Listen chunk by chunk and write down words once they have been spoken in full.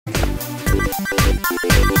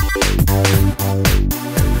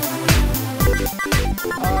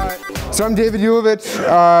So I'm David Ulevitch.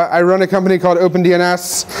 I run a company called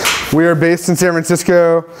OpenDNS. We are based in San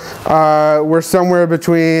Francisco. We're somewhere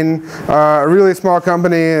between a really small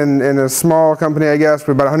company and a small company, I guess.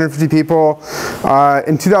 We're about 150 people.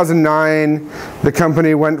 In 2009, the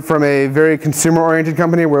company went from a very consumer-oriented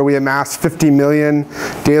company where we amassed 50 million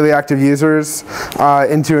daily active users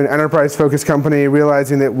into an enterprise-focused company,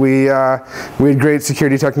 realizing that we had great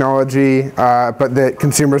security technology, but that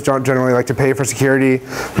consumers don't generally like to pay for security.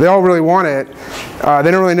 They all really want it.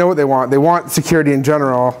 They don't really know what they want. They want security in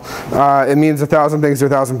general. It means 1,000 things to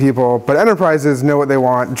 1,000 people, but enterprises know what they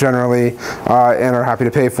want generally and are happy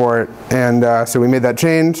to pay for it. And so we made that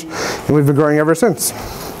change, and we've been growing ever since.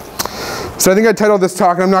 So I think I titled this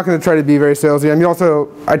talk, and I'm not going to try to be very salesy.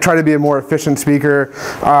 I try to be a more efficient speaker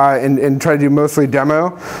and try to do mostly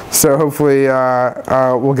demo. So hopefully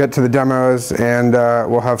we'll get to the demos and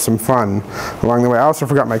we'll have some fun along the way. I also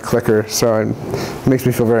forgot my clicker, so it makes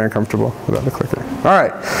me feel very uncomfortable without the clicker. All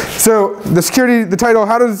right, so the title,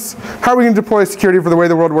 how are we going to deploy security for the way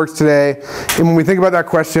the world works today? And when we think about that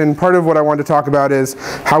question, part of what I wanted to talk about is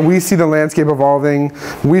how we see the landscape evolving.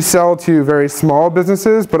 We sell to very small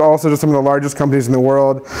businesses, but also to some of the largest companies in the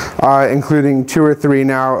world, including 2 or 3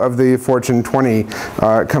 now of the Fortune 20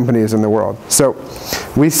 companies in the world. So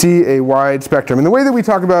we see a wide spectrum. And the way that we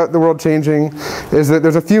talk about the world changing is that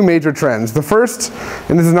there's a few major trends. The first,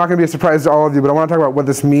 and this is not going to be a surprise to all of you, but I want to talk about what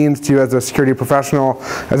this means to you as a security professional,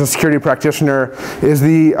 as a security practitioner, is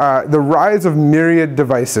the rise of myriad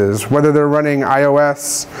devices, whether they're running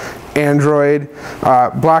iOS, Android,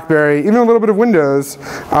 BlackBerry, even a little bit of Windows.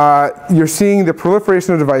 You're seeing the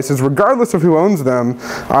proliferation of devices regardless of who owns them.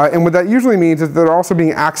 And what that usually means is they're also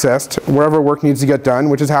being accessed wherever work needs to get done,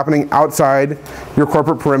 which is happening outside your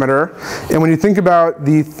corporate perimeter. And when you think about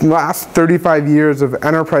the last 35 years of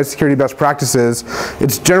enterprise security best practices,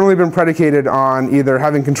 it's generally been predicated on either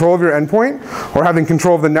having control of your endpoint or having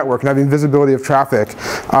control of the network and having visibility of traffic.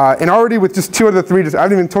 And already with just 2 out of the 3, I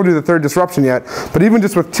haven't even told you the third disruption yet, but even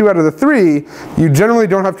just with 2 out of the 3, you generally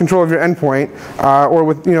don't have control of your endpoint, or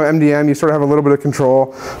with MDM, you sort of have a little bit of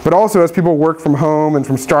control. But also, as people work from home and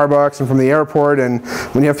from Starbucks and from the airport, and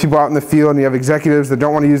when you have people out in the field and you have executives that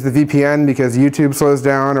don't want to use the VPN because YouTube slows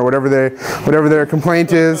down or whatever their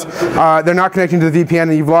complaint is, they're not connecting to the VPN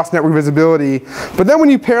and you've lost network visibility. But then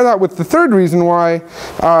when you pair that with the third reason why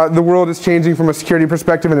the world is changing from a security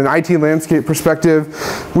perspective and an IT landscape perspective,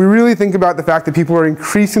 we really think about the fact that people are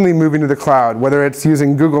increasingly moving to the cloud, whether it's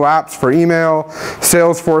using Google Apps for email,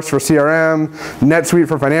 Salesforce for CRM, NetSuite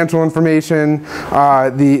for financial information,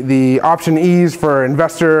 the option E's for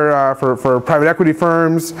investor, for private equity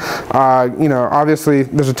firms. Obviously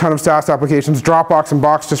there's a ton of SaaS applications, Dropbox and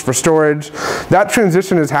Box just for storage. That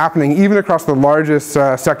transition is happening even across the largest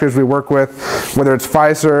sectors we work with, whether it's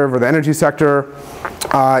Fiserv or the energy sector.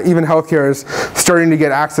 Even healthcare is starting to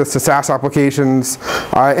get access to SaaS applications.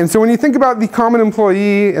 And so when you think about the common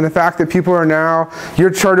employee and the fact that people are now, you're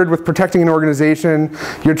chartered with protecting an organization,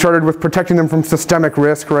 you're chartered with protecting them from systemic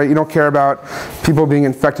risk, right? You don't care about people being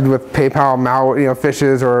infected with PayPal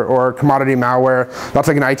phishes or commodity malware. That's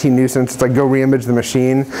like an IT nuisance. It's like go re-image the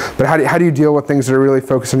machine. But how do you deal with things that are really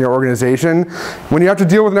focused on your organization? When you have to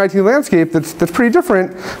deal with an IT landscape that's pretty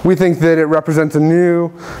different, we think that it represents a new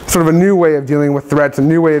way of dealing with threats, a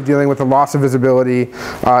new way of dealing with the loss of visibility.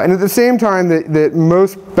 And at the same time that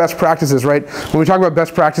most best practices, right? When we talk about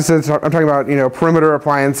best practices, I'm talking about perimeter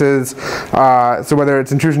appliances, so whether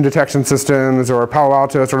it's intrusion detection systems or Palo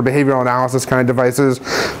Alto sort of behavioral analysis kind of devices.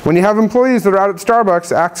 When you have employees that are out at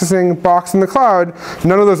Starbucks accessing Box in the cloud,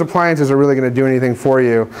 none of those appliances are really going to do anything for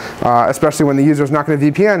you, especially when the user is not going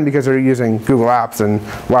to VPN because they're using Google Apps, and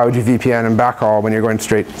why would you VPN and backhaul when you're going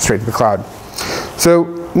straight to the cloud?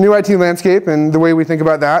 So new IT landscape and the way we think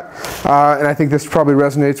about that, and I think this probably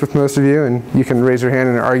resonates with most of you, and you can raise your hand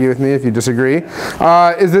and argue with me if you disagree,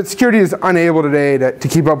 is that security is unable today to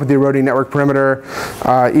keep up with the eroding network perimeter.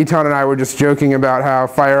 Etan and I were just joking about how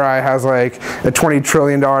FireEye has like a $20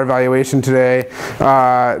 trillion valuation today,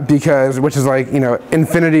 which is like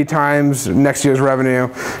infinity times next year's revenue,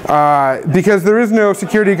 because there is no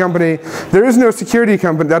security company.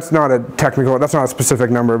 That's not a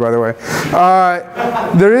specific number, by the way.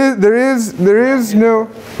 There is no,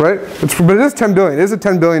 right? But it is 10 billion. It is a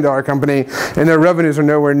 $10 billion company, and their revenues are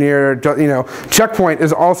nowhere near. Checkpoint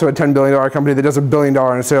is also a $10 billion company that does $1 billion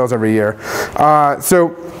in sales every year. So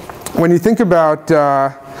when you think about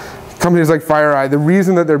companies like FireEye, the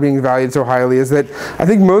reason that they're being valued so highly is that I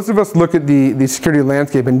think most of us look at the security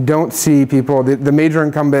landscape and don't see people, the major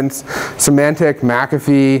incumbents, Symantec,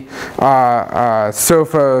 McAfee,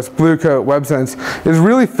 Sophos, Bluecoat, WebSense, is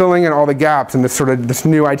really filling in all the gaps in this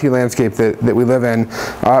new IT landscape that we live in,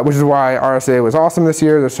 which is why RSA was awesome this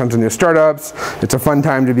year. There's tons of new startups. It's a fun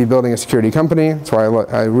time to be building a security company. That's why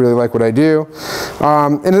I really like what I do.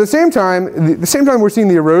 And at the same time we're seeing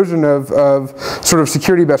the erosion of sort of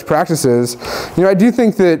security best practices. I do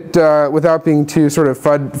think that without being too sort of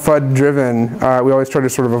FUD driven, we always try to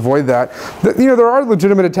sort of avoid that. There are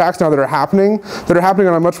legitimate attacks now that are happening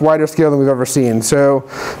on a much wider scale than we've ever seen. So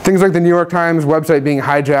things like the New York Times website being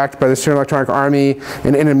hijacked by the Syrian Electronic Army,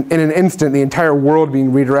 and in an instant, the entire world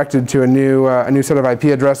being redirected to a new set of IP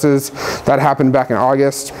addresses. That happened back in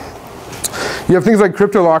August. You have things like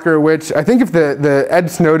Cryptolocker, which I think if the Ed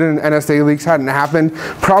Snowden NSA leaks hadn't happened,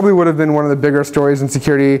 probably would have been one of the bigger stories in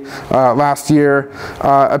security last year.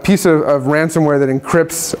 A piece of ransomware that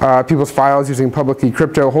encrypts people's files using public key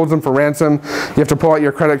crypto, holds them for ransom. You have to pull out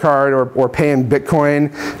your credit card or pay in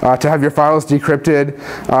Bitcoin to have your files decrypted.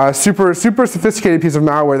 Super sophisticated piece of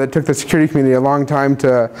malware that took the security community a long time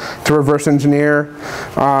to reverse engineer.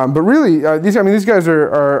 But really, these guys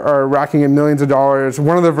are racking in millions of dollars.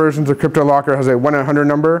 One of the versions of Cryptolocker has a 1-800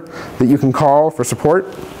 number that you can call for support.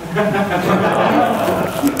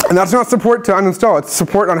 And that's not support to uninstall, it's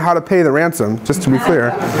support on how to pay the ransom, just to be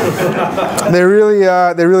clear. They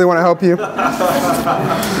really want to help you.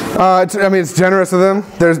 It's generous of them.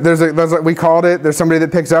 There's we called it, there's somebody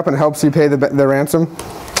that picks up and helps you pay the ransom.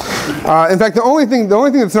 In fact, the only thing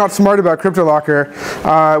that's not smart about Cryptolocker,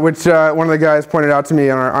 which one of the guys pointed out to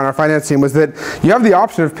me on our finance team, was that you have the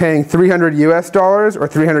option of paying $300 US or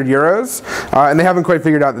 300 euros, and they haven't quite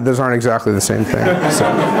figured out that those aren't exactly the same thing. So,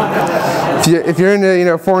 if you're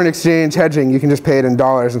into foreign exchange hedging, you can just pay it in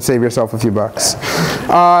dollars and save yourself a few bucks.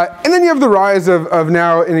 And then you have the rise of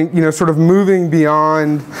now sort of moving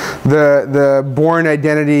beyond the born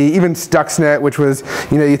identity, even Stuxnet, which was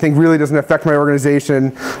you think really doesn't affect my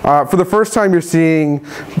organization. For the first time, you're seeing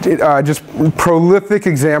just prolific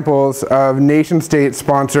examples of nation-state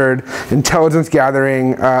sponsored intelligence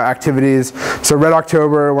gathering activities. So Red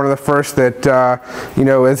October, one of the first that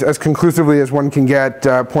as conclusively as one can get,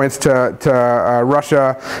 points to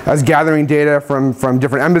Russia as gathering data from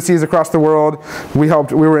different embassies across the world. We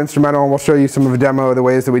were instrumental, and we'll show you some of a demo of the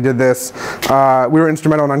ways that we did this. We were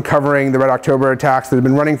instrumental in uncovering the Red October attacks that had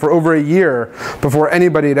been running for over a year before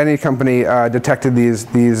anybody at any company detected these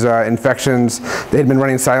infections. They had been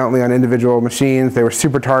running silently on individual machines. They were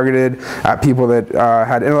super targeted at people that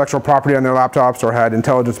had intellectual property on their laptops or had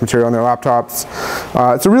intelligence material on their laptops.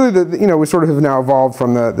 So really, we sort of have now evolved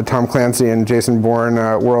from the Tom Clancy and Jason Bourne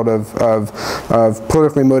world of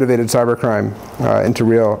politically motivated cybercrime into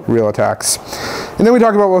real attacks. And then we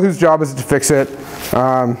talk about, well, whose job is it to fix it?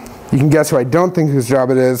 You can guess who I don't think whose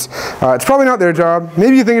job it is. It's probably not their job.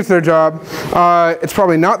 Maybe you think it's their job. It's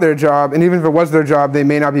probably not their job. And even if it was their job, they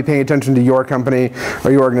may not be paying attention to your company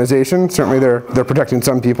or your organization. Certainly they're protecting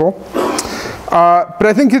some people. But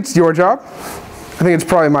I think it's your job. I think it's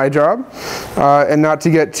probably my job. And not to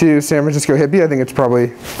get too San Francisco hippie, I think it's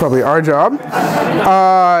probably our job.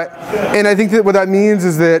 And I think that what that means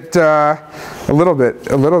is that a little bit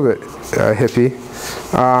hippie.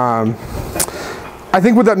 I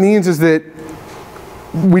think what that means is that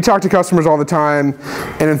we talk to customers all the time,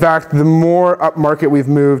 and in fact, the more upmarket we've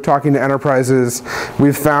moved talking to enterprises,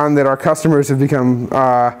 we've found that our customers have become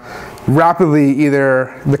rapidly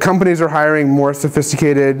either the companies are hiring more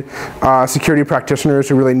sophisticated security practitioners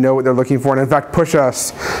who really know what they're looking for, and in fact push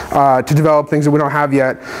us to develop things that we don't have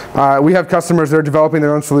yet. We have customers that are developing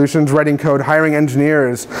their own solutions, writing code, hiring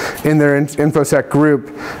engineers in their InfoSec group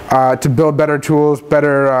to build better tools,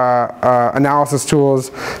 better analysis tools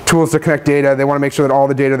to connect data. They want to make sure that all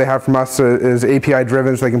the data they have from us is API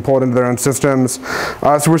driven so they can pull it into their own systems.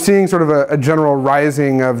 So we're seeing sort of a general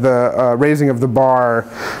raising of the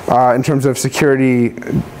bar in terms of security,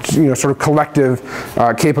 sort of collective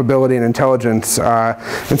capability and intelligence.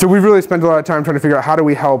 And so we've really spent a lot of time trying to figure out how do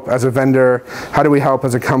we help as a vendor, how do we help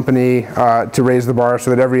as a company to raise the bar so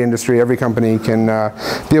that every industry, every company can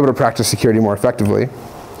be able to practice security more effectively.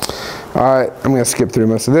 I'm going to skip through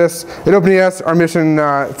most of this. At OpenDNS, our mission,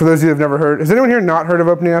 for those of you who have never heard, has anyone here not heard of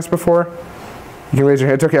OpenDNS before? You can raise your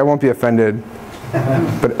hand. It's okay, I won't be offended.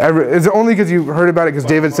 But is it only because you heard about it because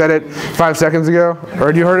David said it 5 seconds ago? Or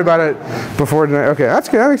had you heard about it before tonight? Okay, that's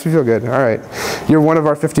good. That makes me feel good. All right. You're one of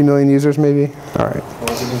our 50 million users, maybe? All right.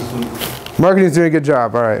 Marketing's doing a good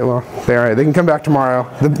job. All right, well, they can come back tomorrow.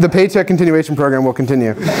 The paycheck continuation program will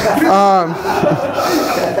continue.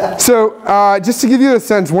 So just to give you a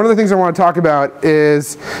sense, one of the things I want to talk about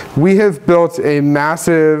is we have built a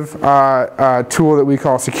massive tool that we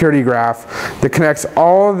call Security Graph that connects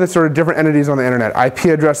all of the sort of different entities on the internet, IP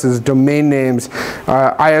addresses, domain names,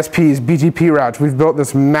 ISPs, BGP routes. We've built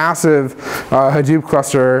this massive Hadoop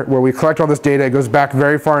cluster where we collect all this data. It goes back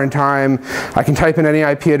very far in time. I can type in any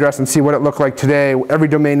IP address and see what it looked like today, every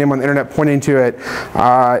domain name on the internet pointing to it.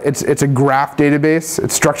 It's a graph database.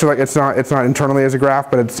 It's structured like it's not internally as a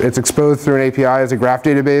graph, but it's exposed through an API as a graph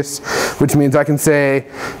database, which means I can say,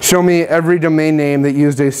 show me every domain name that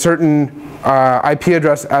used a certain IP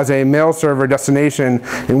address as a mail server destination,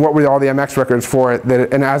 and what were all the MX records for it,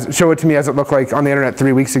 and show it to me as it looked like on the internet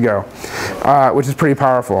 3 weeks ago, which is pretty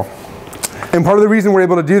powerful. And part of the reason we're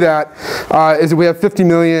able to do that is that we have 50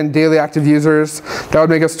 million daily active users. That would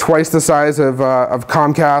make us twice the size of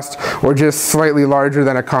Comcast, or just slightly larger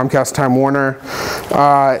than a Comcast Time Warner.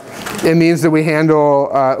 It means that we handle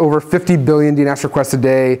over 50 billion DNS requests a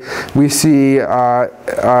day. We see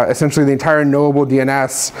essentially the entire knowable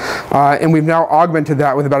DNS, and we've now augmented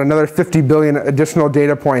that with about another 50 billion additional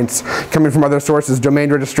data points coming from other sources: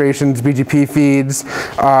 domain registrations, BGP feeds,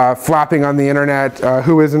 flapping on the internet,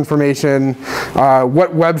 whois information,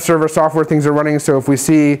 what web server software things are running. So if we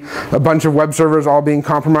see a bunch of web servers all being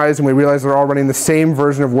compromised and we realize they're all running the same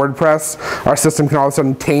version of WordPress, our system can all of a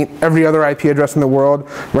sudden taint every other IP address in the world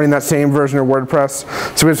running that same version of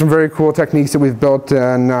WordPress. So we have some very cool techniques that we've built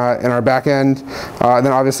in our back end. And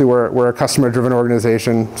then obviously we're a customer-driven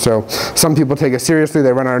organization. So some people take us seriously.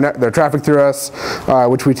 They run their traffic through us,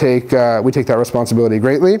 which we take that responsibility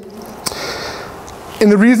greatly.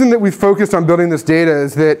 And the reason that we've focused on building this data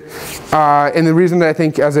is that, and the reason that I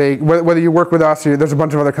think whether you work with us, or there's a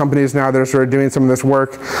bunch of other companies now that are sort of doing some of this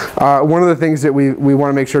work, one of the things that we want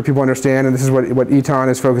to make sure people understand, and this is what Eitan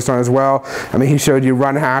is focused on as well. I mean, he showed you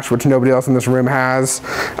run hash, which nobody else in this room has,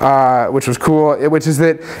 which was cool, which is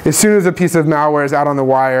that as soon as a piece of malware is out on the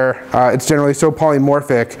wire, it's generally so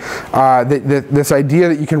polymorphic that this idea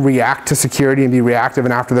that you can react to security and be reactive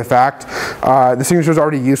and after the fact, the signature is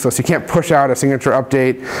already useless. You can't push out a signature update.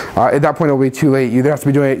 At that point, it'll be too late. You either have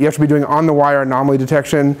to be doing on-the-wire anomaly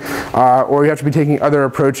detection, or you have to be taking other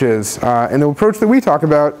approaches. And the approach that we talk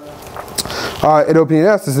about at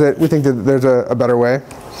OpenDNS is that we think that there's a better way.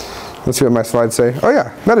 Let's see what my slides say. Oh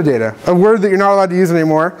yeah, metadata, a word that you're not allowed to use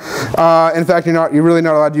anymore. In fact, you're really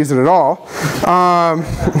not allowed to use it at all,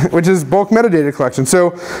 which is bulk metadata collection. So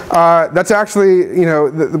that's actually,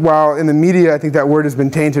 while in the media I think that word has been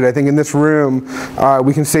tainted, I think in this room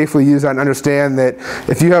we can safely use that and understand that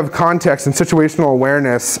if you have context and situational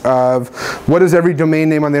awareness of what is every domain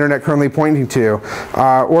name on the internet currently pointing to,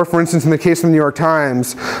 or for instance in the case of the New York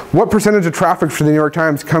Times, what percentage of traffic for the New York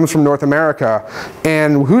Times comes from North America,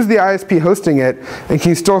 and who's the ISP hosting it, and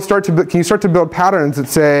can you start to build patterns that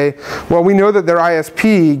say, well, we know that their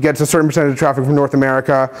ISP gets a certain percentage of traffic from North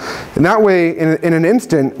America, and that way, in an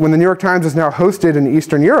instant, when the New York Times is now hosted in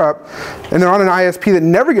Eastern Europe, and they're on an ISP that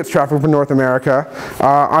never gets traffic from North America,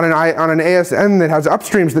 on an ASN that has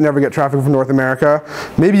upstreams that never get traffic from North America,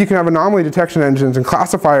 maybe you can have anomaly detection engines and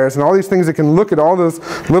classifiers and all these things that can look at all those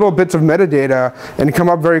little bits of metadata and come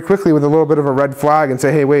up very quickly with a little bit of a red flag and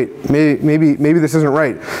say, hey, wait, maybe this isn't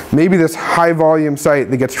right. Maybe this high volume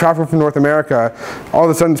site that gets traffic from North America, all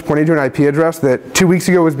of a sudden it's pointing to an IP address that 2 weeks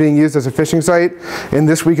ago was being used as a phishing site, and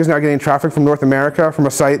this week is now getting traffic from North America from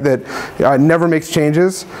a site that never makes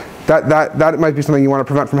changes. That might be something you want to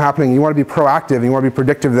prevent from happening. You want to be proactive, and you want to be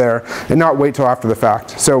predictive there, and not wait till after the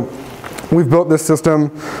fact. So we've built this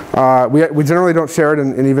system. We generally don't share it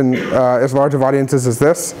in even as large of audiences as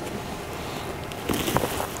this.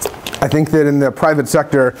 I think that in the private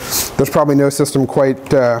sector, there's probably no system quite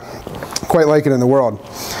like it in the world,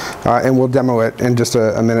 and we'll demo it in just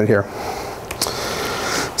a minute here.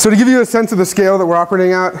 So to give you a sense of the scale that we're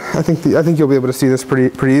operating at, I think you'll be able to see this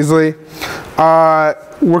pretty easily.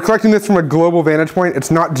 We're collecting this from a global vantage point.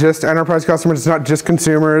 It's not just enterprise customers, it's not just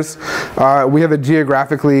consumers. We have a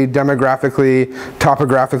geographically, demographically,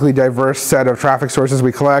 topographically diverse set of traffic sources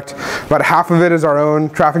we collect. About half of it is our own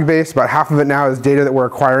traffic base. About half of it now is data that we're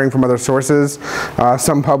acquiring from other sources,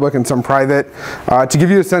 some public and some private. To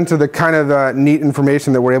give you a sense of the kind of neat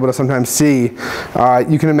information that we're able to sometimes see,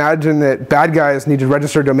 you can imagine that bad guys need to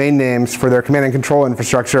register domain names for their command and control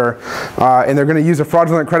infrastructure, and they're going to use a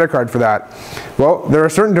fraudulent credit card for that. Well, there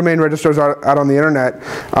are certain domain registers out on the internet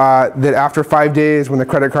that after 5 days when the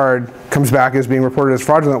credit card comes back as being reported as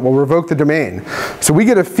fraudulent, we'll revoke the domain. So we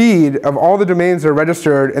get a feed of all the domains that are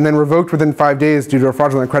registered and then revoked within 5 days due to a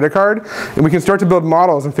fraudulent credit card. And we can start to build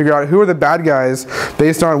models and figure out who are the bad guys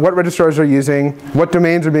based on what registrars are using, what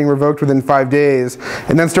domains are being revoked within 5 days,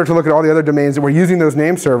 and then start to look at all the other domains that were using those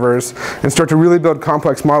name servers and start to really build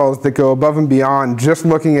complex models that go above and beyond just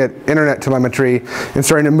looking at internet telemetry and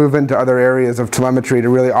starting to move into other areas of telemetry to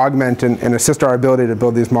really augment and assist our ability to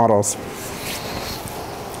build these models.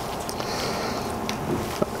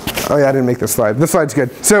 Oh yeah, I didn't make this slide. This slide's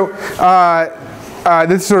good. So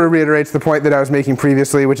this sort of reiterates the point that I was making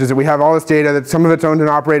previously, which is that we have all this data, that some of it's owned and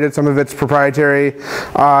operated, some of it's proprietary.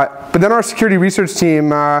 But then our security research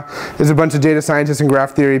team is a bunch of data scientists and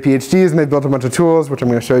graph theory PhDs, and they've built a bunch of tools, which I'm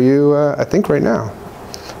going to show you, I think, right now.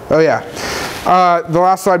 Oh yeah. The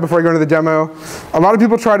last slide before I go into the demo. A lot of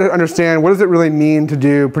people try to understand what does it really mean to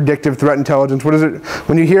do predictive threat intelligence. What is it,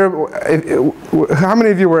 when you hear, how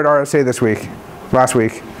many of you were at RSA this week, last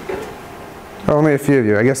week? Oh, only a few of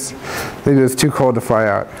you. I guess maybe it was too cold to fly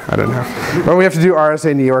out. I don't know. But we have to do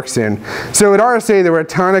RSA New York soon. So at RSA, there were a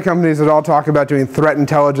ton of companies that all talk about doing threat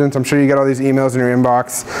intelligence. I'm sure you get all these emails in your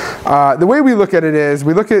inbox. The way we look at it is,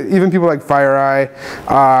 we look at even people like FireEye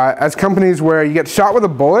as companies where you get shot with a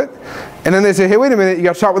bullet, and then they say, hey, wait a minute, you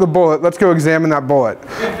got shot with a bullet, let's go examine that bullet.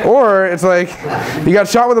 Or it's like, you got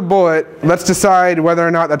shot with a bullet, let's decide whether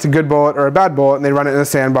or not that's a good bullet or a bad bullet, and they run it in a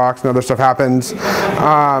sandbox and other stuff happens.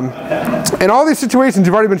 In all these situations,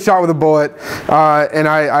 you've already been shot with a bullet, and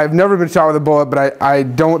I've never been shot with a bullet, but I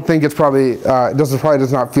don't think it's probably, probably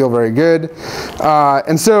does not feel very good.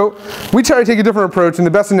 And so we try to take a different approach, and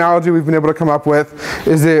the best analogy we've been able to come up with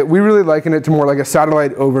is that we really liken it to more like a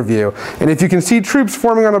satellite overview. And if you can see troops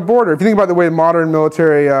forming on a border, if you think about the way modern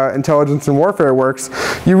military intelligence and warfare works,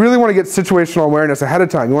 you really want to get situational awareness ahead of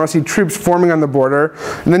time. You want to see troops forming on the border,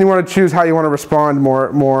 and then you want to choose how you want to respond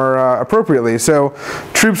more appropriately. So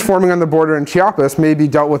troops forming on the border in Chiapas may be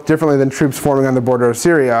dealt with differently than troops forming on the border of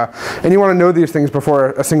Syria, and you want to know these things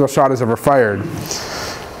before a single shot is ever fired.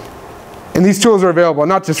 And these tools are available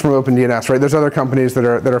not just from OpenDNS, right? There's other companies that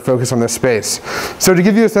are focused on this space. So to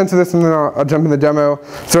give you a sense of this, and then I'll jump in the demo.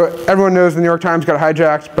 So everyone knows the New York Times got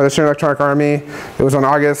hijacked by the Syrian Electronic Army. It was on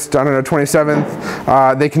August,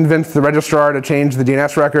 27th. They convinced the registrar to change the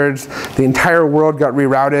DNS records. The entire world got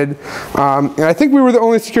rerouted. And I think we were the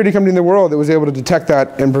only security company in the world that was able to detect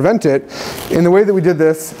that and prevent it. And the way that we did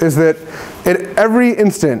this is that at every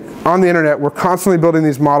instant on the internet, we're constantly building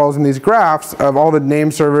these models and these graphs of all the name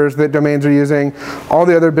servers that domains are using, all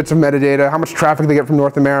the other bits of metadata, how much traffic they get from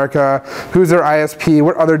North America, who's their ISP,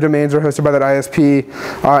 what other domains are hosted by that ISP.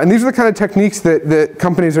 And these are the kind of techniques that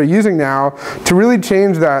companies are using now to really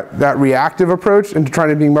change that reactive approach into trying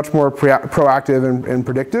to be much more proactive and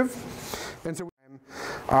predictive.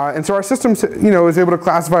 And so our system, is able to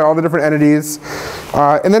classify all the different entities,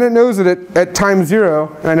 and then it knows that at time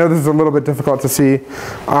 0, and I know this is a little bit difficult to see,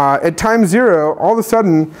 at time 0, all of a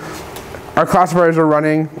sudden, our classifiers are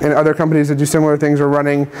running, and other companies that do similar things are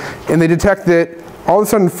running, and they detect that all of a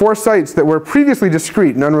sudden 4 sites that were previously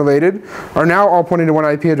discrete and unrelated are now all pointing to one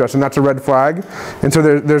IP address, and that's a red flag. And so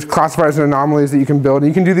there's classifiers and anomalies that you can build, and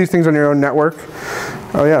you can do these things on your own network.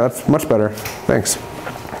 Oh yeah, that's much better. Thanks.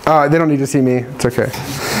 They don't need to see me. It's okay.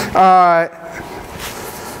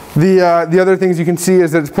 The other things you can see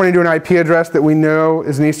is that it's pointing to an IP address that we know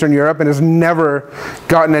is in Eastern Europe and has never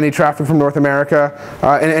gotten any traffic from North America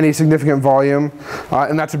in any significant volume,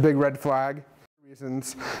 and that's a big red flag.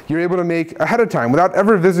 You're able to make ahead of time without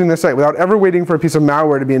ever visiting the site, without ever waiting for a piece of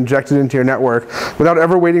malware to be injected into your network, without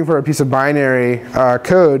ever waiting for a piece of binary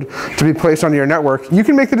code to be placed onto your network. You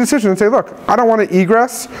can make the decision and say, look, I don't want to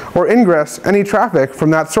egress or ingress any traffic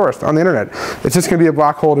from that source on the internet. It's just going to be a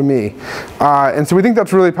black hole to me. And so we think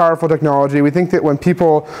that's really powerful technology. We think that when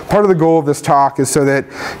people, part of the goal of this talk is so that,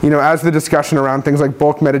 as the discussion around things like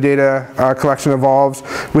bulk metadata collection evolves,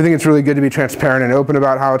 we think it's really good to be transparent and open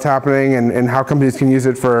about how it's happening and how companies can use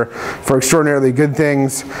it for extraordinarily good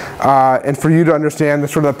things, and for you to understand the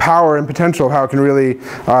sort of the power and potential of how it can really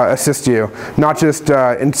assist you, not just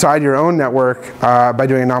inside your own network by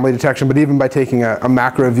doing anomaly detection, but even by taking a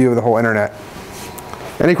macro view of the whole internet.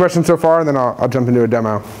 Any questions so far? And then I'll jump into a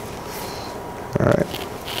demo. All right.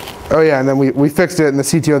 Oh yeah, and then we fixed it, and the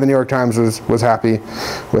CTO of the New York Times was happy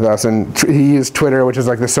with us, and he used Twitter, which is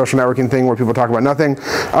like this social networking thing where people talk about nothing,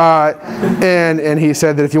 and he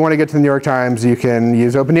said that if you want to get to the New York Times, you can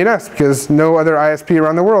use OpenDNS, because no other ISP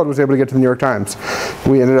around the world was able to get to the New York Times.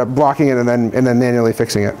 We ended up blocking it and then manually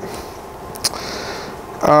fixing it.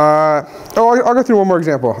 I'll go through one more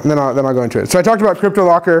example, and then I'll go into it. So I talked about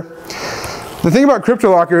Cryptolocker. The thing about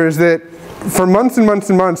Cryptolocker is that for months and months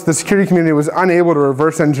and months, the security community was unable to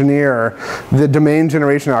reverse engineer the domain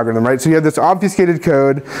generation algorithm, right? So you had this obfuscated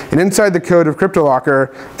code, and inside the code of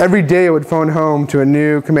Cryptolocker, every day it would phone home to a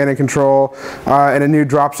new command and control and a new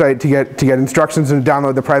drop site to get instructions and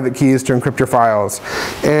download the private keys to encrypt your files.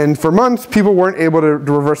 And for months, people weren't able to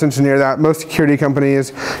reverse engineer that. Most security companies,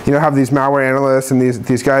 have these malware analysts and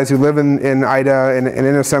these guys who live in IDA and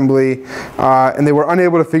in assembly, and they were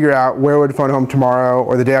unable to figure out where it would phone home tomorrow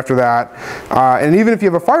or the day after that. And even if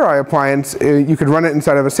you have a FireEye appliance, you could run it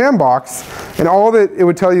inside of a sandbox, and all that it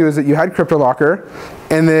would tell you is that you had Cryptolocker,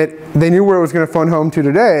 and that they knew where it was going to phone home to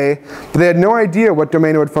today, but they had no idea what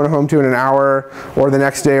domain it would phone home to in an hour, or the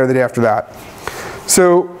next day, or the day after that.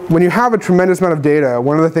 So when you have a tremendous amount of data,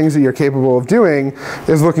 one of the things that you're capable of doing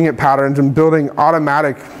is looking at patterns and building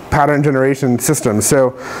automatic pattern generation systems. So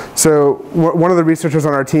one of the researchers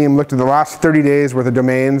on our team looked at the last 30 days worth of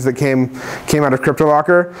domains that came out of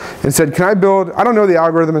Cryptolocker and said, I don't know the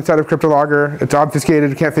algorithm inside of Cryptolocker, it's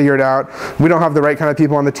obfuscated, can't figure it out, we don't have the right kind of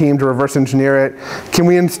people on the team to reverse engineer it. Can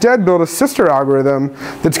we instead build a sister algorithm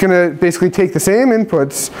that's going to basically take the same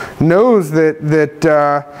inputs, knows that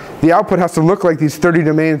the output has to look like these 30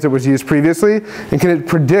 domains that was used previously, and can it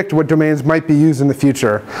predict what domains might be used in the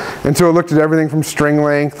future? And so it looked at everything from string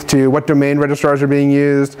length to what domain registrars are being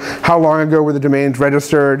used, how long ago were the domains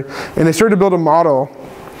registered, and they started to build a model.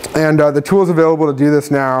 And the tools available to do this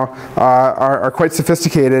now are quite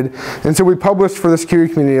sophisticated. And so we published for the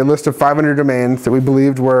security community a list of 500 domains that we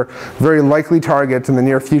believed were very likely targets in the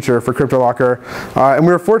near future for Cryptolocker. And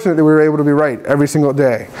we were fortunate that we were able to be right every single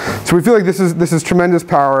day. So we feel like this is tremendous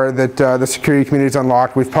power that the security community has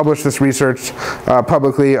unlocked. We've published this research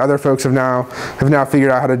publicly. Other folks have now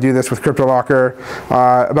figured out how to do this with Cryptolocker.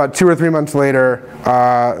 About 2 or 3 months later,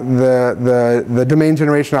 the domain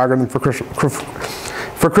generation algorithm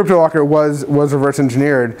for Cryptolocker was reverse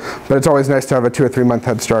engineered, but it's always nice to have a 2 or 3 month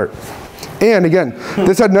head start. And again,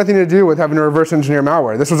 this had nothing to do with having to reverse engineer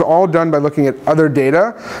malware. This was all done by looking at other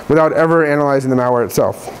data without ever analyzing the malware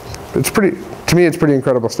itself. To me, it's pretty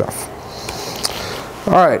incredible stuff.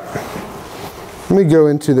 All right, let me go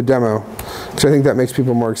into the demo, because I think that makes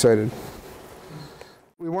people more excited.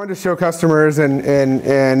 We wanted to show customers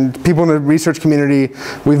and people in the research community,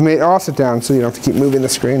 I'll sit down so you don't have to keep moving the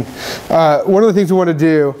screen. One of the things we wanted to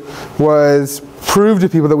do was prove to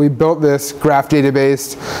people that we built this graph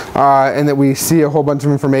database and that we see a whole bunch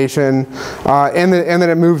of information and that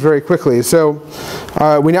it moves very quickly. So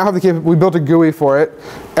we now have we built a GUI for it.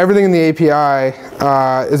 Everything in the API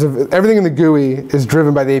everything in the GUI is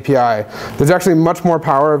driven by the API. There's actually much more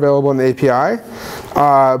power available in the API,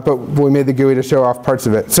 but we made the GUI to show off parts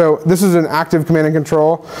of it. So this is an active command and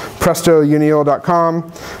control.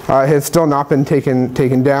 PrestoUnial.com has still not been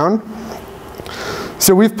taken down.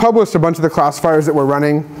 So we've published a bunch of the classifiers that we're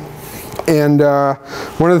running. And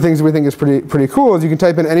one of the things that we think is pretty cool is you can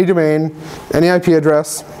type in any domain, any IP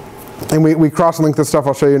address, and we cross-link this stuff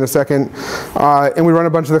I'll show you in a second, and we run a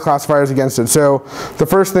bunch of the classifiers against it. So the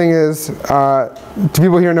first thing is, do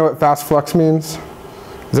people here know what fast flux means?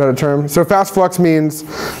 Is that a term? So fast flux means,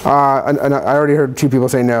 and I already heard 2 people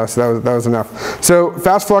say no, so that was enough. So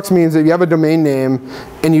fast flux means that you have a domain name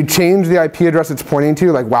and you change the IP address it's pointing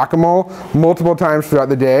to, like whack-a-mole, multiple times throughout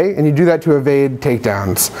the day, and you do that to evade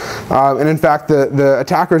takedowns. And in fact, the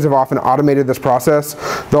attackers have often automated this process.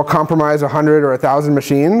 They'll compromise 100 or 1,000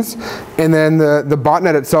 machines, and then the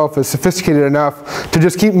botnet itself is sophisticated enough to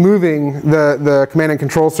just keep moving the command and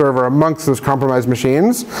control server amongst those compromised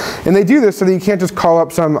machines. And they do this so that you can't just call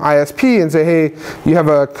up some ISP and say, hey, you have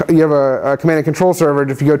a command and control server,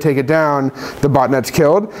 if you go take it down, the botnet's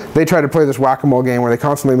killed. They try to play this whack-a-mole game where they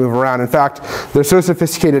constantly move around. In fact, they're so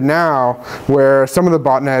sophisticated now where some of the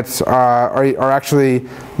botnets are actually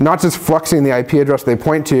not just fluxing the IP address they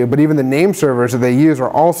point to, but even the name servers that they use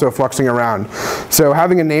are also fluxing around. So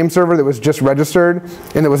having a name server that was just registered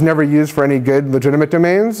and that was never used for any good legitimate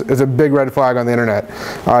domains is a big red flag on the internet.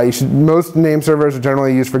 Most name servers are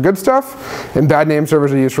generally used for good stuff, and bad name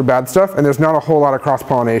servers are used for bad stuff, and there's not a whole lot of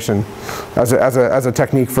cross-pollination as a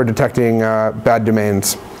technique for detecting bad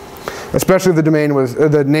domains. Especially if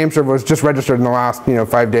the name server was just registered in the last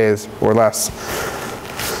 5 days or less.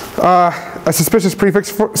 A suspicious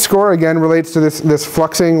prefix score, again, relates to this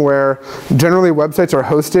fluxing where generally websites are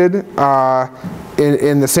hosted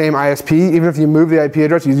in the same ISP. Even if you move the IP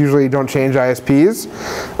address, you usually don't change ISPs.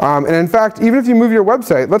 And in fact, even if you move your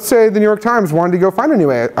website, let's say the New York Times wanted to go find a new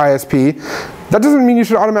ISP, That doesn't mean you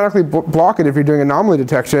should automatically block it if you're doing anomaly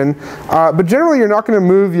detection, but generally you're not going to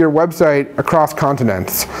move your website across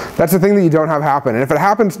continents. That's the thing that you don't have happen. And if it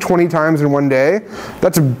happens 20 times in one day,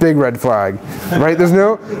 that's a big red flag, right? There's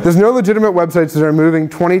no legitimate websites that are moving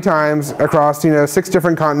 20 times across 6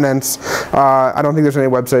 different continents. I don't think there's any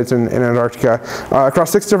websites in Antarctica.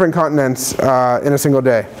 Across 6 different continents in a single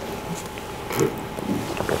day.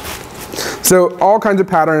 So all kinds of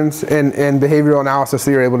patterns in behavioral analysis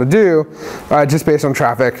that you're able to do just based on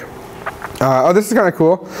traffic. Oh, this is kind of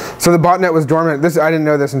cool. So the botnet was dormant. I didn't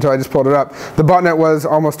know this until I just pulled it up. The botnet was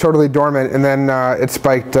almost totally dormant, and then it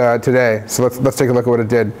spiked today. So let's take a look at what it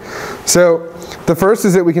did. So the first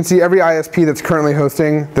is that we can see every ISP that's currently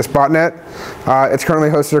hosting this botnet. It's currently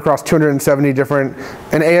hosted across 270 different.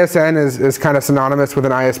 An ASN is kind of synonymous with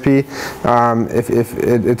an ISP. If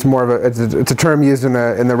it's more of it's a term used in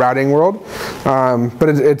the routing world, but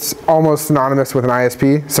it's almost synonymous with an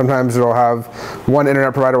ISP. Sometimes it'll have one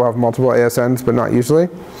internet provider will have multiple ASNs, but not usually.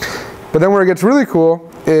 But then where it gets really cool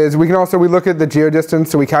is we look at the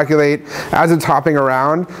geodistance, so we calculate as it's hopping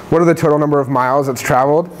around, what are the total number of miles it's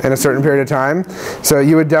traveled in a certain period of time. So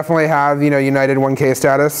you would definitely have United 1K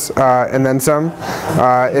status and then some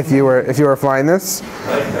if you were flying this.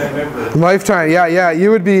 Lifetime, yeah,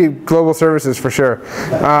 you would be global services for sure,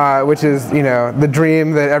 which is the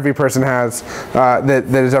dream that every person has that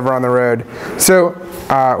is ever on the road. So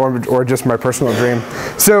or just my personal dream.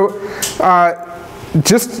 So.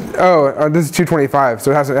 This is 225,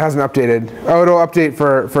 so it hasn't updated. Oh, it'll update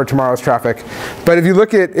for tomorrow's traffic. But if you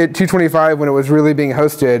look at 225 when it was really being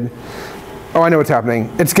hosted, oh, I know what's happening.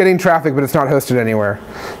 It's getting traffic, but it's not hosted anywhere.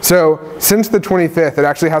 So since the 25th, it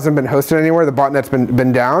actually hasn't been hosted anywhere. The botnet's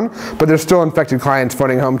been down, but there's still infected clients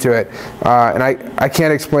phoning home to it. And I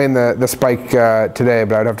can't explain the spike today,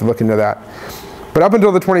 but I'd have to look into that. But up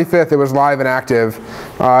until the 25th, it was live and active.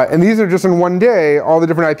 And these are just in one day, all the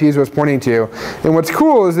different IPs it was pointing to. And what's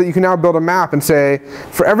cool is that you can now build a map and say,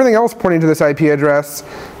 for everything else pointing to this IP address,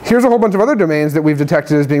 here's a whole bunch of other domains that we've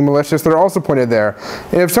detected as being malicious that are also pointed there.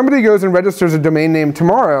 And if somebody goes and registers a domain name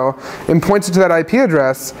tomorrow and points it to that IP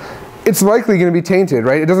address, it's likely going to be tainted,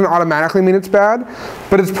 right? It doesn't automatically mean it's bad,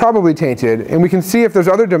 but it's probably tainted. And we can see if there's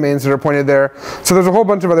other domains that are pointed there. So there's a whole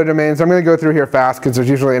bunch of other domains. I'm going to go through here fast because there's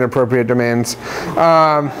usually inappropriate domains that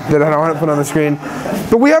I don't want to put on the screen.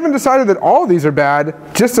 But we haven't decided that all of these are bad.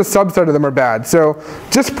 Just a subset of them are bad. So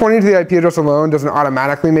just pointing to the IP address alone doesn't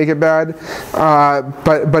automatically make it bad.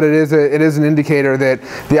 But it is an indicator that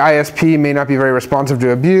the ISP may not be very responsive to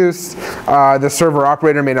abuse. The server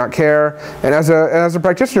operator may not care. And as a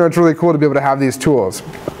practitioner, it's really cool to be able to have these tools.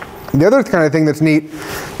 The other kind of thing that's neat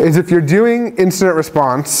is if you're doing incident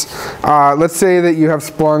response, let's say that you have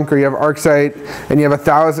Splunk or you have ArcSight and you have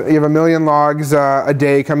 1 million logs a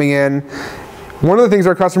day coming in. One of the things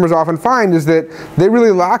our customers often find is that they really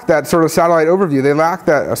lack that sort of satellite overview. They lack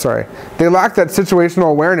that, they lack that situational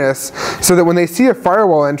awareness, so that when they see a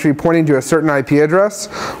firewall entry pointing to a certain IP address,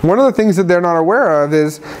 one of the things that they're not aware of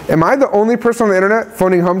is, am I the only person on the internet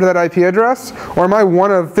phoning home to that IP address, or am I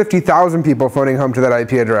one of 50,000 people phoning home to that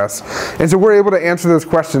IP address? And so we're able to answer those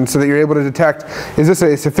questions so that you're able to detect, is this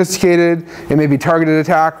a sophisticated and maybe targeted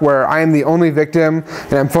attack where I am the only victim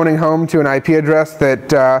and I'm phoning home to an IP address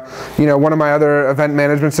that one of my other event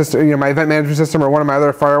management system, my event management system, or one of my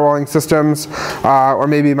other firewalling systems, or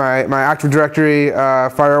maybe my Active Directory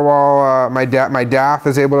firewall, my DAF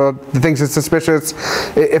is able to thinks it's suspicious.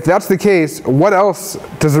 If that's the case, what else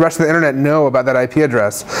does the rest of the internet know about that IP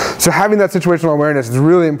address? So having that situational awareness is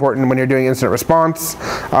really important when you're doing incident response,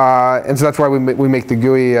 and so that's why we make the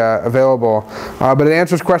GUI available. But it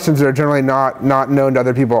answers questions that are generally not known to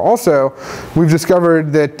other people. Also, we've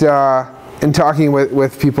discovered that in talking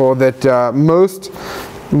with people that most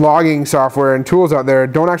logging software and tools out there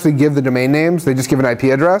don't actually give the domain names, they just give an IP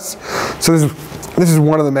address. So this is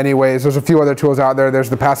one of the many ways. There's a few other tools out there. There's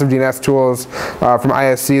the passive DNS tools from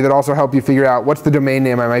ISC that also help you figure out what's the domain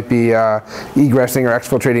name I might be egressing or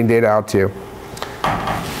exfiltrating data out to.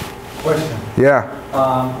 Question. Yeah.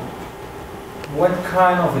 What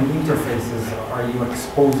kind of interfaces are you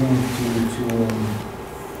exposing to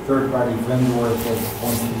third-party vendors that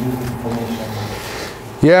want to use information?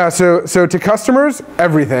 Yeah, so to customers,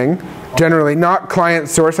 everything. Generally, not client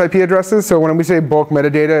source IP addresses. So when we say bulk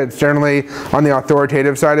metadata, it's generally on the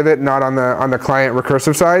authoritative side of it, not on the client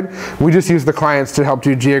recursive side. We just use the clients to help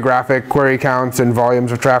do geographic query counts and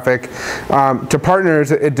volumes of traffic. To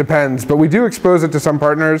partners, it depends, but we do expose it to some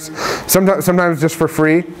partners. Sometimes just for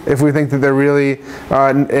free if we think that they're really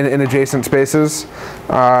in adjacent spaces.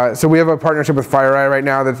 So we have a partnership with FireEye right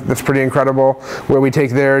now that's pretty incredible, where we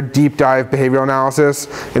take their deep dive behavioral analysis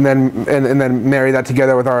and then marry that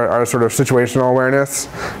together with our sort sort of situational awareness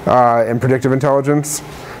and predictive intelligence.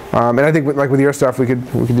 And I think like with your stuff, we could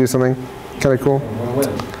do something kind of cool.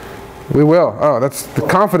 We will. Oh, that's the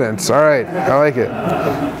confidence. All right, I like it.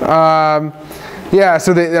 Yeah,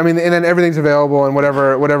 so I mean, and then everything's available in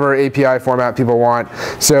whatever API format people want.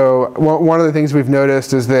 So one of the things we've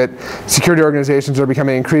noticed is that security organizations are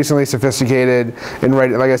becoming increasingly sophisticated in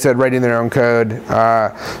writing, like I said, writing their own code.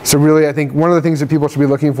 So really, I think one of the things that people should be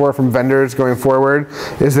looking for from vendors going forward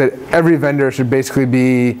is that every vendor should basically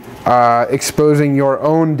be exposing your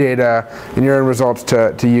own data and your own results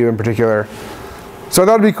to you in particular. So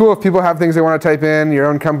that would be cool if people have things they want to type in, your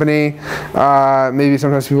own company. Maybe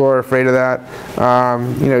sometimes people are afraid of that.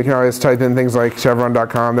 You know, you can always type in things like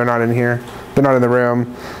Chevron.com. They're not in here. They're not in the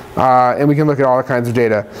room. And we can look at all kinds of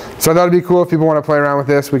data. So that would be cool if people want to play around with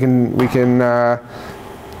this. We can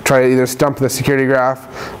try to either stump the security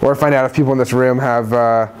graph or find out if people in this room have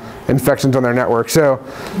infections on their network. So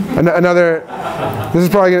this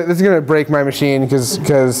is going to break my machine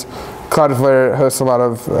because Cloudflare hosts a lot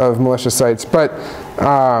of malicious sites. But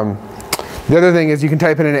the other thing is you can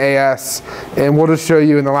type in an AS, and we'll just show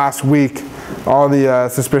you in the last week all the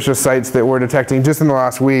suspicious sites that we're detecting just in the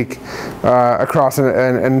last week across an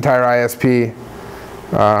entire ISP.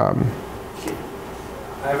 I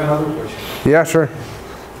have another question. Yeah, sure.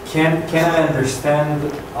 Can I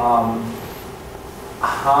understand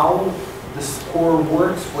how the score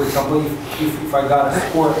works? For example, if I got a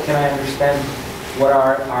score, can I understand what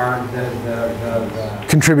are the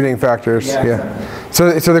contributing factors? Yeah. Yeah.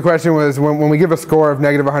 So the question was, when we give a score of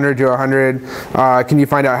 -100 to 100, can you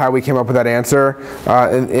find out how we came up with that answer?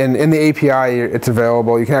 In the API, it's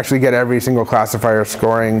available. You can actually get every single classifier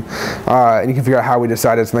scoring, and you can figure out how we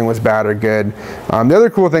decided something was bad or good. The other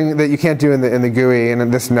cool thing that you can't do in the GUI,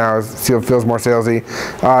 and this now feels more salesy,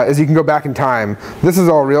 is you can go back in time. This is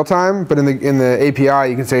all real time, but in the API,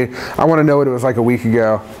 you can say, I want to know what it was like a week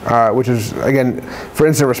ago, which is, again, for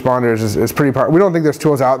incident responders is pretty powerful. We don't think there's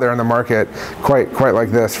tools out there in the market quite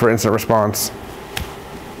like this for incident response.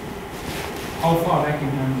 How far back in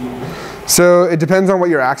time do you go? So it depends on what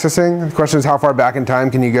you're accessing. The question is, how far back in time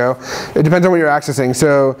can you go? It depends on what you're accessing.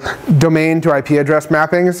 So domain to IP address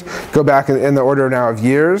mappings go back in the order now of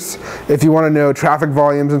years. If you want to know traffic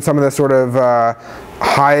volumes and some of the sort of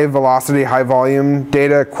high velocity, high volume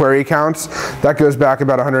data query counts, that goes back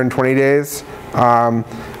about 120 days.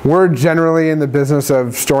 We're generally in the business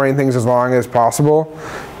of storing things as long as possible,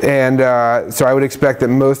 and so I would expect that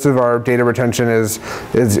most of our data retention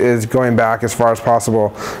is going back as far as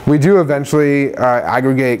possible. We do eventually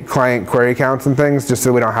aggregate client query counts and things just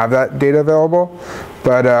so we don't have that data available,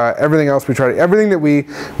 but everything else everything that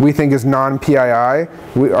we think is non-PII,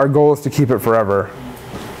 our goal is to keep it forever.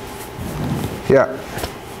 Yeah.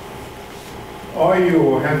 Are you,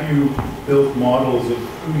 or have you built models of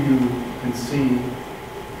who you can see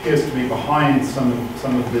appears to be behind some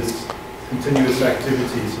of this continuous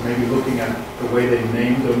activity? So maybe looking at the way they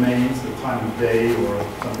name domains, the time of day, or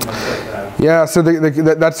something else like that. Yeah, so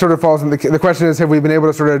that sort of falls in the question is, have we been able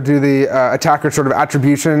to sort of do the attacker sort of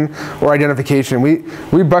attribution or identification?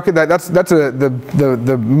 We bucket that. That's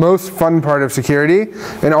the most fun part of security,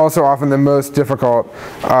 and also often the most difficult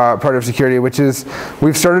part of security, which is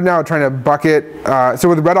we've started now trying to bucket. So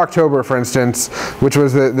with Red October, for instance, which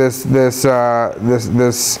was this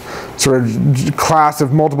sort of class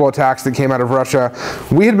of multiple attacks that came out of Russia,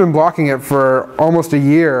 we had been blocking it for almost a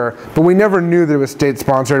year, but we never knew that it was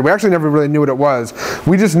state-sponsored. We actually never really knew what it was.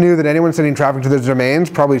 We just knew that anyone sending traffic to those domains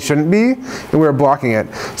probably shouldn't be, and we were blocking it.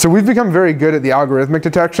 So we've become very good at the algorithmic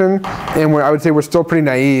detection, and I would say we're still pretty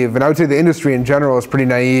naive, and I would say the industry in general is pretty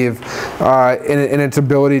naive in its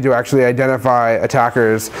ability to actually identify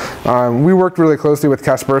attackers. We worked really closely with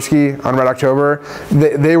Kaspersky on Red October.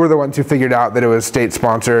 They were the ones who figured out that it was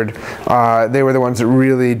state-sponsored. They were the ones that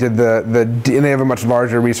really did and they have a much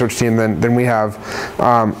larger research team than we have.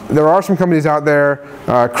 There are some companies out there,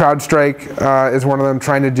 CrowdStrike is one of them,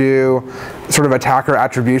 trying to do sort of attacker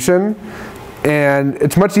attribution. And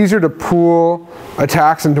it's much easier to pool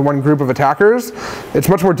attacks into one group of attackers. It's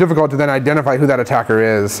much more difficult to then identify who that attacker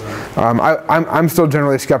is. I'm still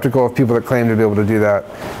generally skeptical of people that claim to be able to do that.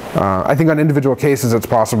 I think on individual cases it's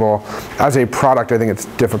possible. As a product, I think it's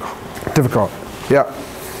difficult. Yeah.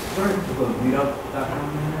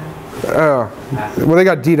 Oh, well, they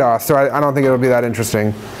got DDoS, so I don't think it'll be that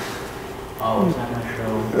interesting. Oh, is that not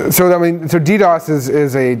show? So I mean, so DDoS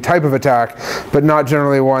is a type of attack, but not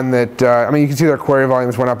generally one that. I mean, you can see their query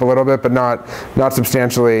volumes went up a little bit, but not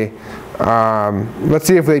substantially. Let's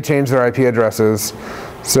see if they change their IP addresses.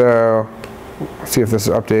 So let's see if this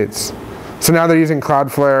updates. So now they're using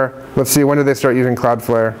Cloudflare. Let's see, when did they start using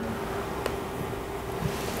Cloudflare?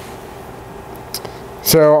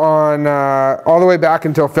 So on all the way back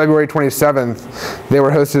until February 27th, they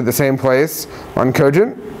were hosted at the same place on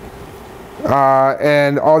Cogent.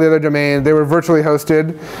 And all the other domains, they were virtually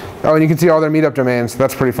hosted. Oh, and you can see all their Meetup domains.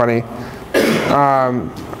 That's pretty funny.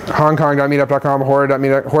 Hongkong.meetup.com,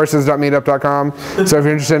 horses.meetup.com. So if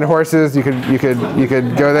you're interested in horses, you could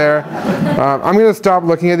go there. I'm going to stop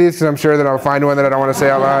looking at these because I'm sure that I'll find one that I don't want to say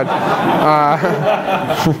out loud.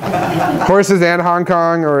 Horses and Hong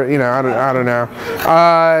Kong, or I don't know.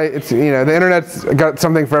 It's the internet's got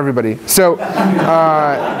something for everybody. So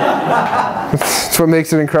that's what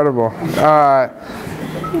makes it incredible.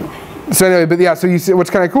 So anyway, but yeah, so you see, what's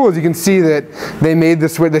kind of cool is you can see that they made the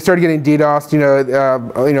switch. They started getting DDoSed,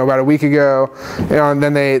 about a week ago, and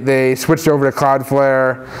then they switched over to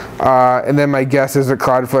Cloudflare, and then my guess is that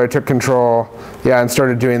Cloudflare took control, and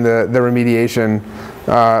started doing the remediation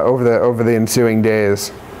over the ensuing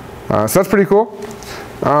days. So that's pretty cool.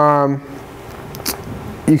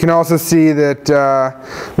 You can also see that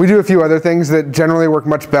we do a few other things that generally work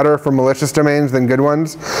much better for malicious domains than good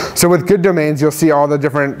ones. So with good domains, you'll see all the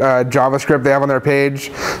different JavaScript they have on their page.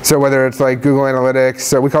 So whether it's like Google Analytics,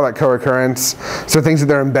 so we call that co-occurrence. So things that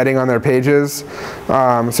they're embedding on their pages.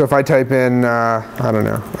 So if I type in, I don't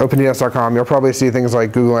know, OpenDNS.com, you'll probably see things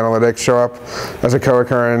like Google Analytics show up as a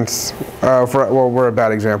co-occurrence. Well, we're a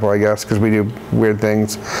bad example, I guess, because we do weird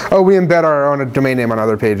things. Oh, we embed our own domain name on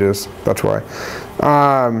other pages. That's why.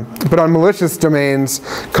 But on malicious domains,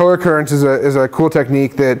 co-occurrence is a cool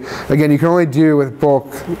technique that, again, you can only do with bulk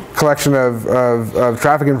collection of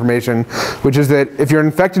traffic information, which is that if you're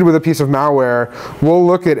infected with a piece of malware, we'll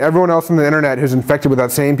look at everyone else on the internet who's infected with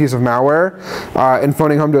that same piece of malware and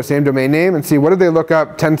phoning home to a same domain name and see what did they look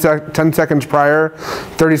up 10 seconds prior,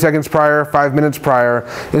 30 seconds prior, 5 minutes prior,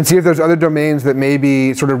 and see if there's other domains that may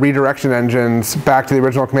be sort of redirection engines back to the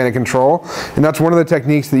original command and control. And that's one of the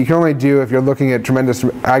techniques that you can only do if you're looking at tremendous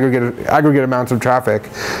aggregate amounts of traffic.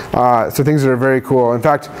 So things that are very cool. In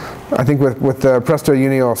fact, I think with the Presto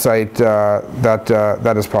Unial site,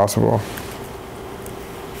 that is possible.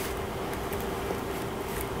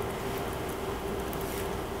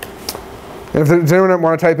 And if does anyone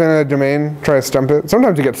want to type in a domain, try to stump it?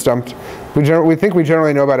 Sometimes you get stumped. We think we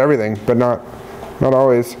generally know about everything, but not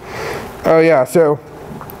always. Oh yeah, so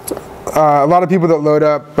a lot of people that load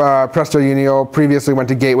up Presto Unial previously went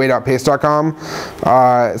to gateway.paste.com.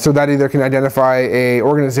 So that either can identify a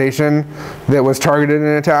organization that was targeted in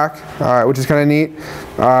an attack, which is kind of neat,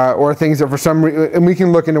 or things that for some reason, and we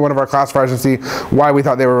can look into one of our classifiers and see why we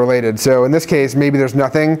thought they were related. So in this case, maybe there's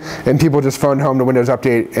nothing, and people just phoned home to Windows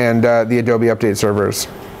Update and the Adobe Update servers.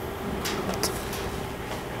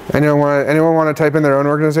 Anyone want to type in their own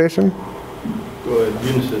organization? Go ahead,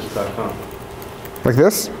 unisys.com. Like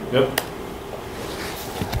this? Yep.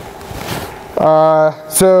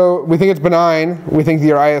 So we think it's benign. We think that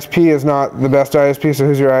your ISP is not the best ISP, so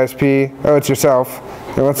who's your ISP? Oh, it's yourself.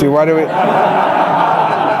 And let's see, why do we...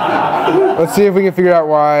 Let's see if we can figure out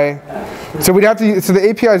why. So we'd have to, so the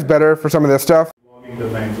API is better for some of this stuff. Logging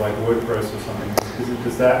domains like WordPress or something,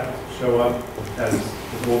 does that show up as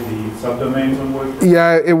all the subdomains on WordPress?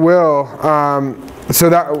 Yeah, it will. So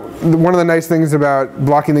that one of the nice things about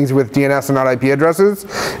blocking things with DNS and not IP addresses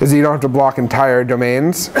is that you don't have to block entire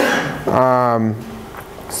domains. And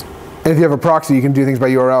if you have a proxy, you can do things by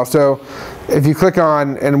URL. So if you click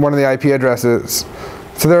on one of the IP addresses,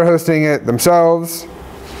 so they're hosting it themselves.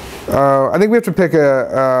 I think we have to pick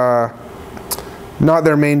not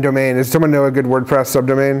their main domain. Does someone know a good WordPress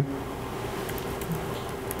subdomain?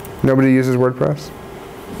 Nobody uses WordPress?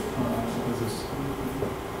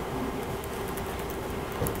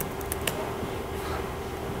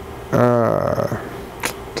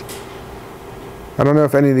 I don't know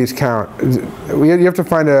if any of these count. You have to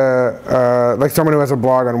find like someone who has a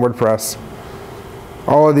blog on WordPress.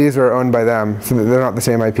 All of these are owned by them, so they're not the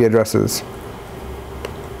same IP addresses.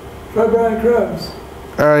 Try Brian Krebs.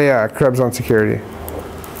 Oh yeah, Krebs on security.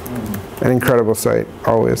 An incredible site,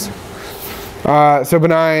 always. So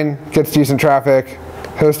benign, gets decent traffic,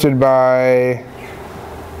 hosted by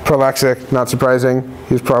Prolexic, not surprising.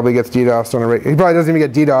 He probably gets DDoSed on a rate. He probably doesn't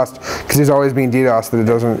even get DDoSed because he's always being DDoSed. That it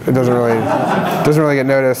doesn't really get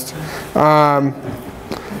noticed.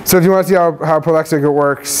 So if you want to see how Prolexic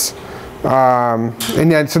works,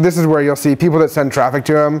 and then so this is where you'll see people that send traffic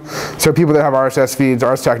to him. So people that have RSS feeds,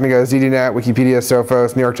 Ars Technica, ZDNet, Wikipedia,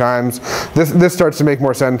 Sophos, New York Times. This starts to make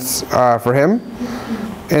more sense for him.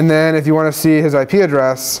 And then if you want to see his IP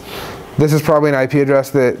address, this is probably an IP address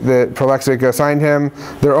that Prolexic assigned him.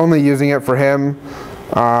 They're only using it for him.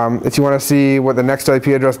 If you want to see what the next IP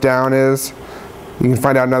address down is, you can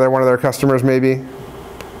find out another one of their customers maybe.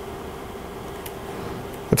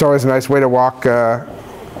 It's always a nice way to walk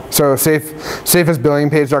So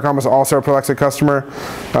safestbillingpage.com is also a Prolexic customer.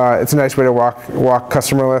 It's a nice way to walk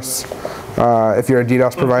customer lists if you're a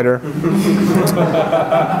DDoS provider.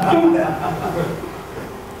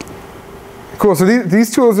 Cool, so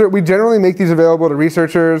these tools, we generally make these available to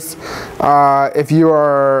researchers. If you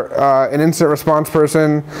are an incident response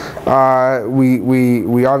person,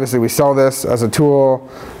 we obviously sell this as a tool.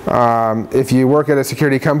 If you work at a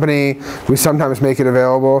security company, we sometimes make it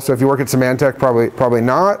available. So if you work at Symantec, probably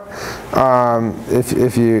not.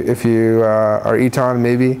 If you are Eton,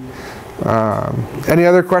 maybe. Any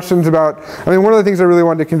other questions about, I mean, one of the things I really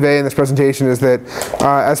wanted to convey in this presentation is that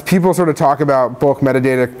as people sort of talk about bulk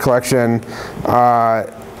metadata collection,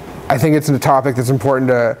 I think it's a topic that's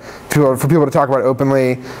important for people to talk about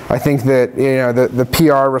openly. I think that the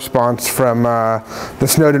PR response from the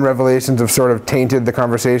Snowden revelations have sort of tainted the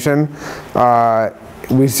conversation.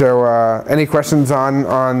 Any questions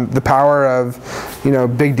on the power of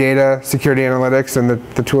big data, security analytics, and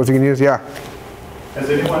the tools you can use? Yeah. Has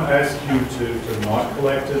anyone asked you to not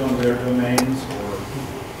collect it on their domains or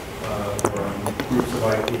on groups of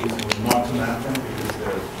IPs or not to map them because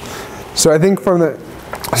they're... So I think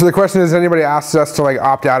so the question is, anybody asks us to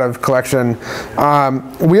opt out of collection?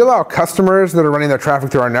 We allow customers that are running their traffic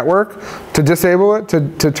through our network to disable it,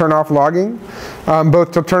 to turn off logging,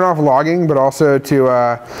 both to turn off logging, but also to,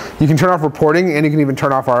 you can turn off reporting and you can even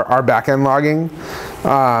turn off our backend logging.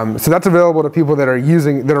 So that's available to people that are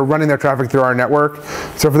running their traffic through our network.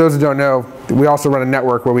 So for those who don't know, we also run a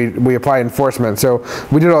network where we apply enforcement. So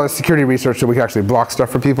we did all this security research so we can actually block stuff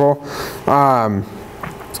for people.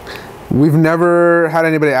 We've never had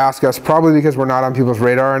anybody ask us, probably because we're not on people's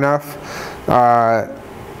radar enough.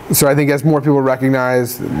 So I think as more people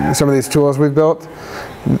recognize some of these tools we've built.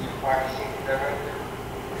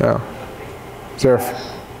 Oh. Is that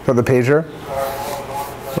the pager?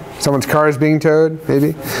 Someone's car is being towed,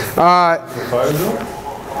 maybe? Oh,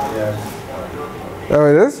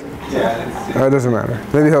 it is? Oh, it doesn't matter.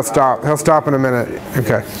 Maybe he'll stop. He'll stop in a minute.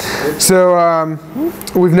 Okay. So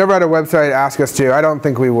we've never had a website ask us to. I don't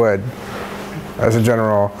think we would, as a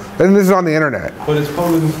general. And this is on the internet. But it's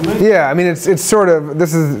public information. Yeah, I mean, it's sort of,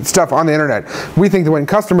 this is stuff on the internet. We think that when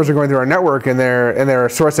customers are going through our network and their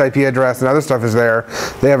source IP address and other stuff is there,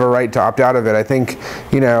 they have a right to opt out of it. I think,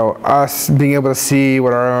 us being able to see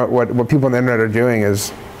what people on the internet are doing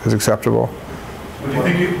is acceptable. Well,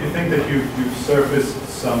 do you think that you've surfaced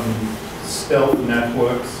some stealth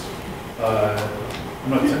networks?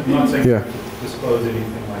 I'm not saying to disclose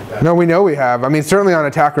anything like that. No, we know we have. I mean, certainly on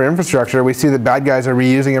attacker infrastructure, we see that bad guys are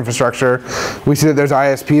reusing infrastructure. We see that there's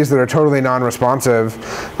ISPs that are totally non-responsive.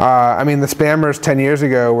 I mean, the spammers 10 years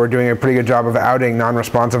ago were doing a pretty good job of outing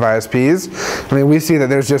non-responsive ISPs. I mean, we see that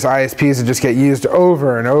there's just ISPs that just get used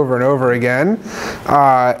over and over and over again.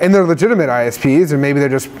 And they're legitimate ISPs, and maybe they're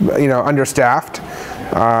just, understaffed.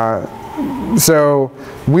 So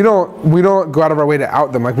we don't go out of our way to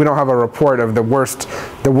out them. We don't have a report of the worst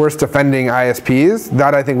offending ISPs.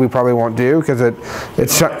 That I think we probably won't do because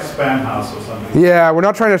it's like spam house or something. Yeah, we're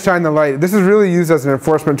not trying to shine the light. This is really used as an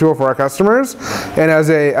enforcement tool for our customers and as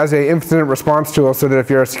a incident response tool, so that if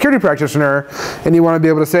you're a security practitioner and you want to be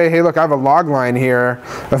able to say, hey, look, I have a log line here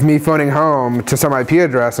of me phoning home to some IP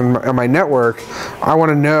address on my network. I want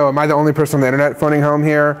to know, am I the only person on the internet phoning home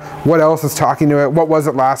here? What else is talking to it? What was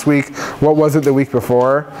it last week? What was it the week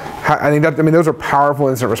before? I think those are powerful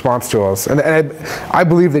incident response tools, and I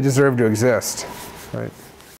believe they deserve to exist. Right.